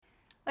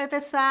Oi,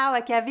 pessoal,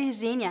 aqui é a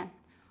Virgínia.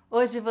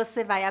 Hoje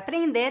você vai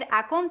aprender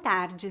a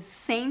contar de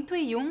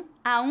 101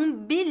 a 1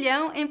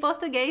 bilhão em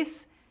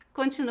português.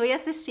 Continue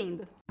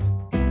assistindo.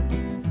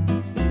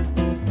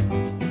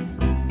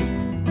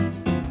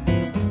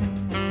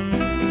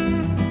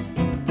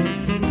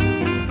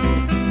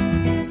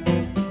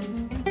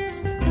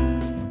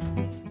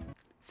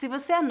 Se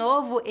você é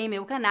novo em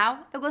meu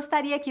canal, eu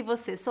gostaria que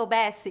você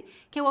soubesse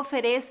que eu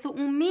ofereço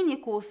um mini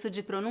curso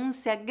de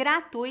pronúncia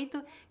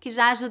gratuito que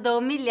já ajudou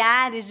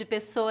milhares de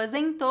pessoas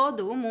em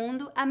todo o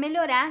mundo a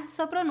melhorar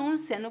sua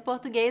pronúncia no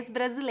português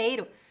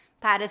brasileiro.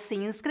 Para se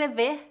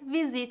inscrever,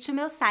 visite o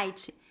meu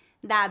site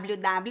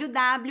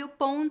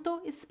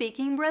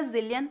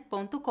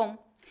www.speakingbrasilian.com.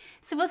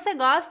 Se você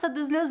gosta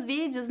dos meus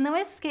vídeos, não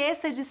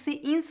esqueça de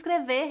se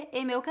inscrever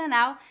em meu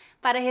canal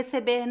para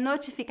receber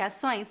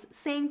notificações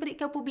sempre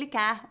que eu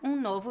publicar um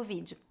novo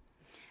vídeo.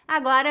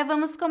 Agora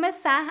vamos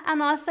começar a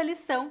nossa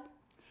lição.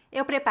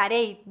 Eu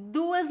preparei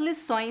 2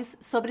 lições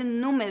sobre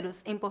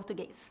números em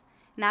português.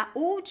 Na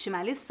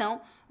última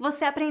lição,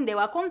 você aprendeu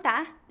a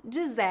contar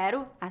de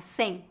 0 a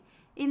 100.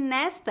 E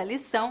nesta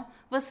lição,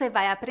 você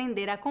vai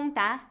aprender a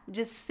contar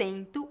de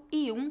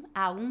 101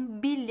 a 1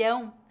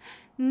 bilhão.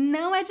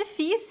 Não é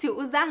difícil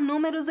usar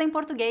números em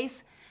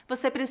português.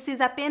 Você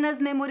precisa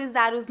apenas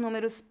memorizar os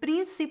números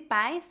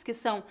principais, que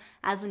são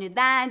as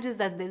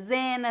unidades, as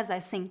dezenas,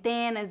 as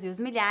centenas e os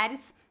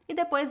milhares, e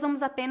depois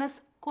vamos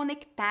apenas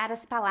conectar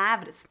as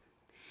palavras.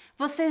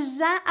 Você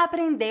já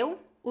aprendeu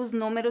os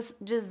números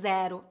de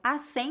 0 a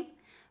 100?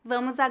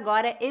 Vamos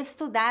agora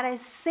estudar as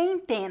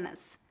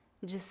centenas,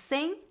 de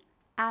 100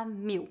 a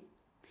 1000.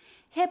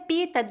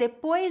 Repita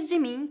depois de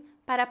mim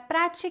para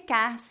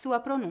praticar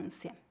sua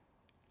pronúncia.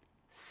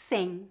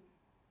 100,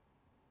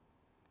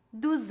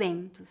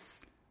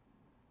 200,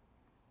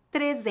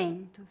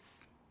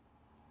 300,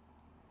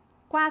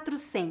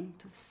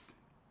 400,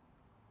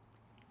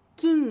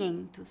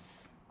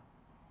 500,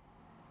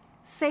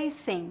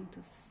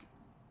 600,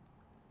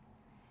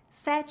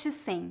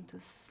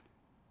 700,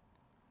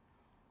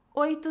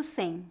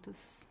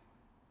 800,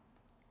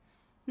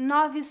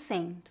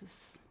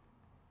 900,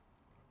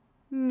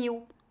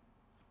 1000.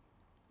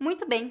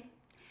 Muito bem!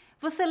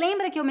 Você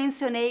lembra que eu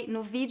mencionei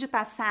no vídeo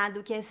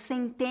passado que as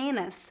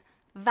centenas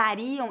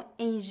variam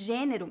em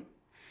gênero?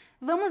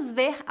 Vamos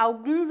ver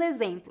alguns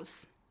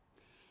exemplos.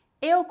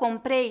 Eu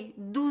comprei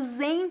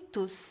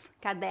 200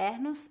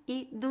 cadernos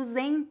e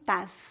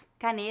 200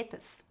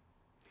 canetas.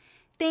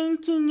 Tem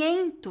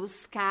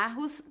 500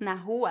 carros na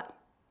rua.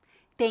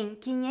 Tem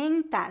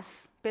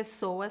 500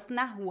 pessoas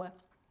na rua.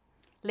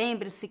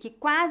 Lembre-se que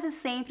quase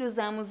sempre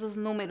usamos os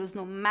números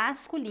no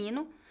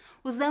masculino,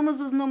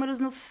 usamos os números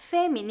no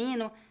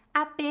feminino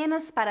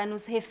apenas para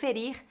nos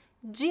referir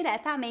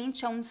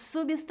diretamente a um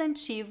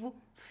substantivo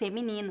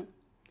feminino.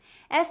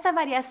 Esta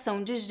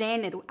variação de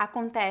gênero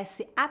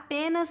acontece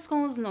apenas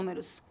com os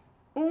números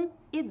 1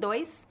 e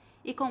 2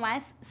 e com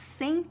as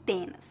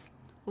centenas.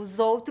 Os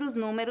outros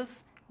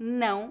números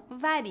não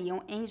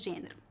variam em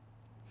gênero.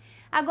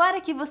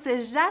 Agora que você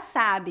já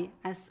sabe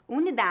as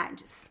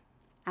unidades,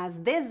 as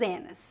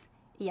dezenas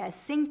e as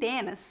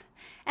centenas,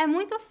 é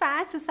muito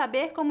fácil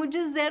saber como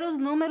dizer os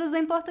números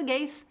em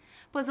português,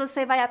 pois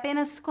você vai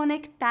apenas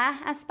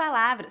conectar as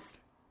palavras.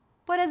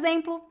 Por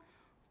exemplo,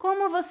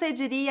 como você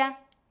diria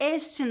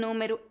este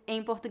número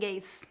em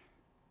português?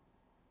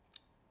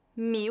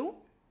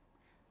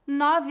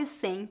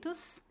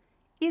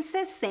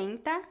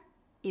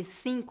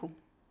 1965.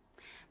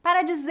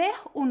 Para dizer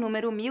o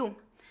número 1000,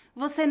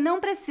 você não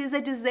precisa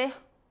dizer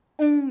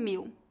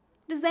 1000.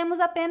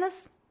 Dizemos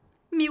apenas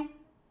 1000.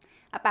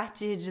 A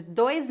partir de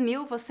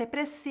 2000, você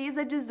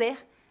precisa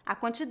dizer a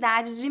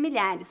quantidade de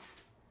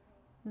milhares.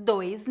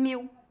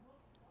 2.000,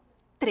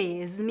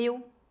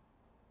 3.000,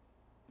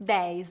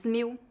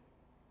 10.000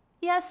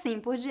 e assim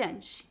por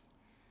diante.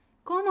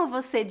 Como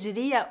você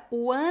diria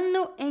o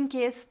ano em que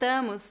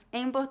estamos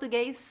em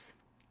português?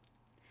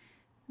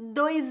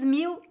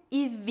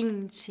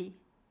 2020.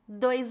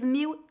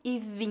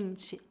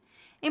 2020.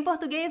 Em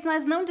português,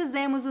 nós não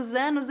dizemos os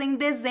anos em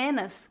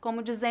dezenas,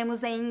 como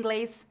dizemos em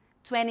inglês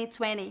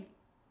 2020.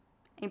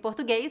 Em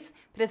português,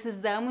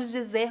 precisamos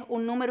dizer o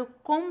número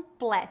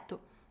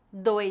completo.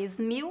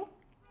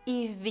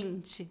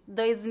 2020.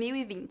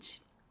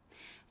 2020.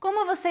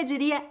 Como você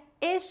diria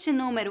este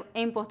número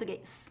em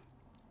português?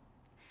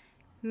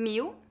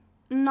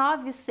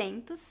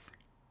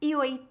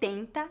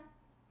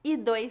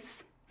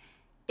 1982.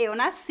 Eu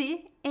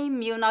nasci em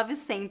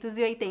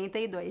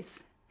 1982.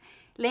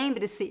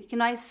 Lembre-se que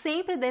nós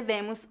sempre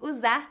devemos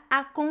usar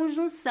a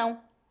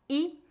conjunção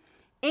 "e"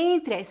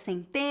 entre as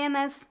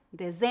centenas,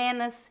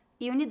 dezenas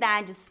e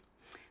unidades.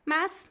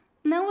 Mas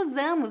não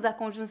usamos a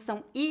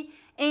conjunção "e"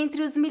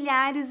 entre os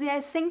milhares e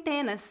as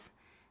centenas,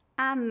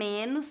 a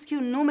menos que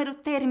o número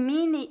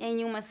termine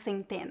em uma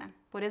centena.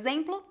 Por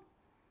exemplo,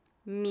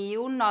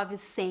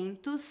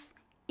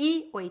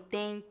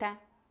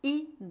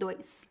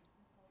 1982.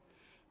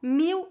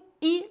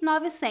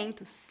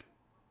 1900.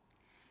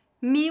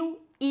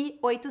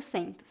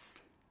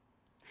 1800.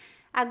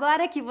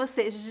 Agora que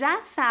você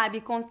já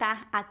sabe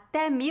contar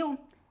até 1000,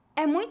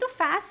 é muito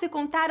fácil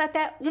contar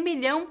até 1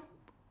 milhão,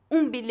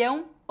 1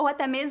 bilhão ou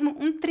até mesmo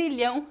 1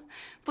 trilhão,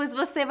 pois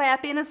você vai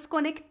apenas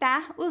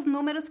conectar os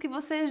números que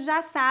você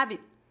já sabe.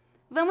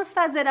 Vamos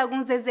fazer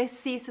alguns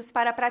exercícios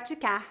para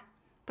praticar.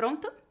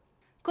 Pronto?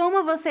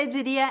 Como você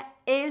diria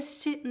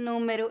este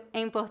número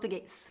em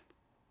português?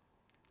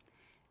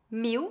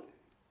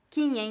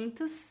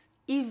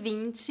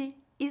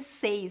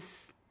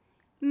 1526.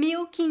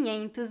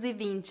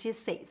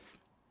 1526.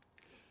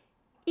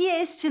 E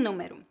este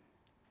número?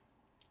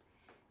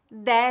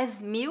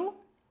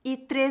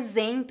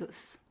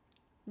 10.300.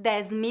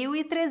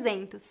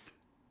 10.300.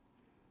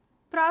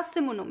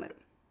 Próximo número.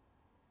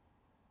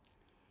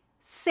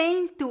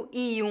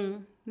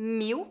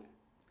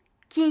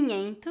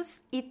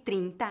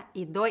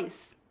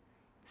 101.532.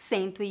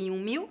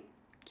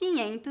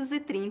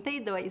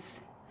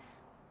 101.532.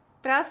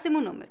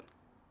 Próximo número.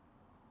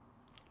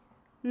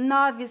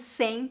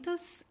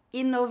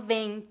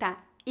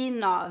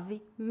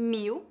 999.999.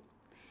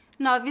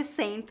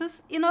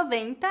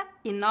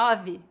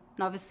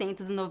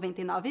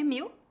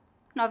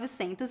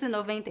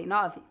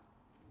 999.999.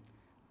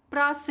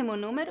 Próximo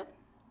número.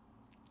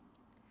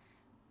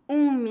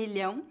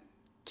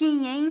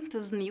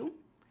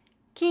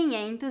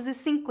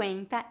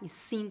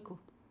 1.500.555.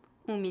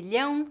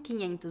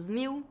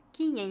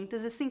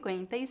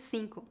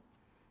 1.500.555.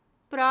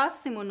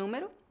 Próximo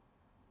número.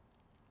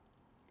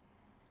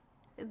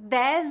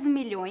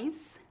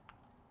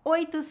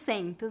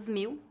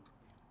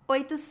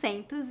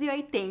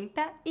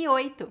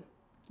 10.800.888.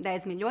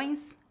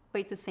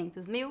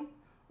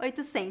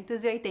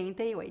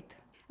 10.800.888.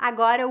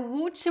 Agora o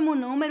último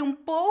número, um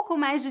pouco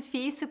mais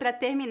difícil para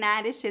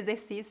terminar este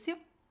exercício.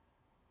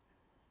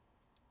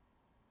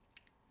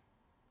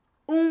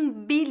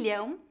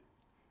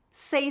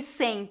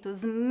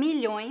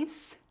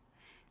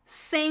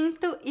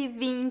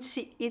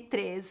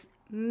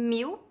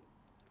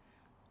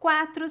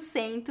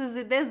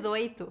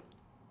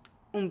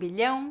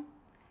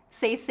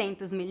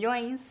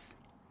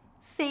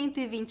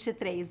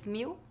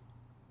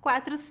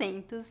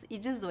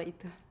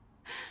 1.623.418.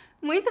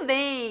 Muito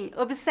bem!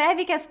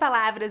 Observe que as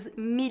palavras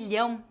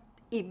milhão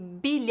e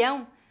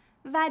bilhão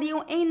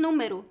variam em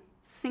número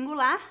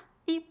singular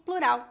e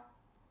plural.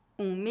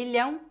 1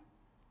 milhão,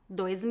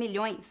 2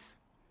 milhões.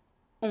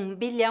 1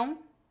 bilhão,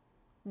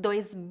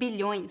 2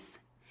 bilhões.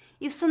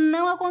 Isso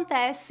não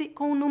acontece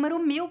com o número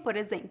 1000, por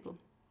exemplo.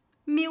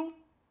 1000,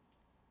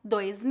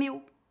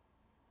 2000,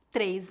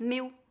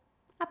 3000.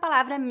 A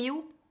palavra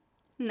 1000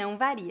 não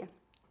varia.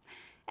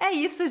 É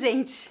isso,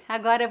 gente!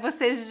 Agora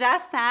você já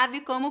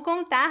sabe como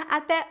contar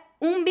até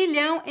 1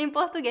 bilhão em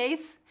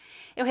português.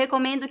 Eu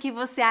recomendo que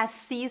você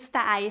assista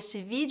a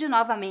este vídeo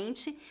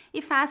novamente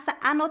e faça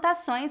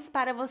anotações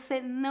para você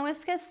não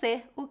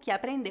esquecer o que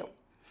aprendeu.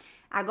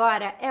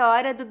 Agora é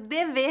hora do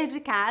dever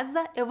de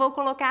casa. Eu vou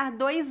colocar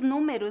 2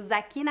 números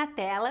aqui na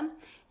tela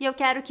e eu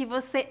quero que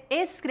você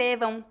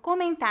escreva um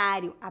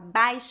comentário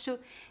abaixo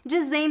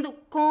dizendo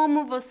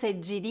como você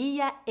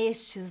diria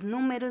estes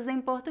números em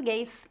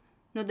português.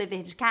 No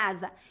dever de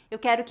casa, eu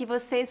quero que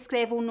você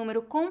escreva um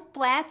número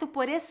completo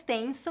por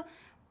extenso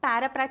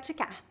para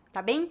praticar,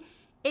 tá bem?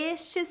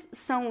 Estes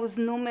são os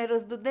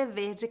números do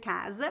dever de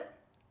casa.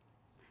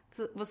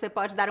 Você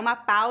pode dar uma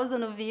pausa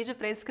no vídeo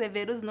para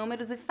escrever os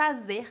números e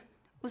fazer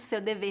o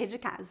seu dever de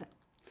casa.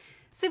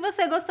 Se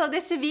você gostou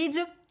deste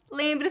vídeo,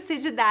 lembre-se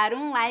de dar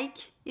um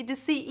like e de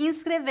se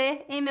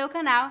inscrever em meu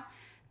canal.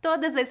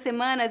 Todas as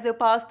semanas eu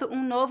posto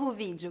um novo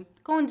vídeo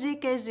com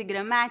dicas de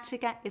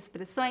gramática,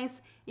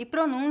 expressões e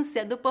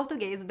pronúncia do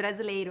português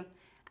brasileiro.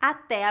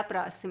 Até a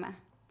próxima!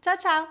 Tchau,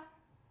 tchau!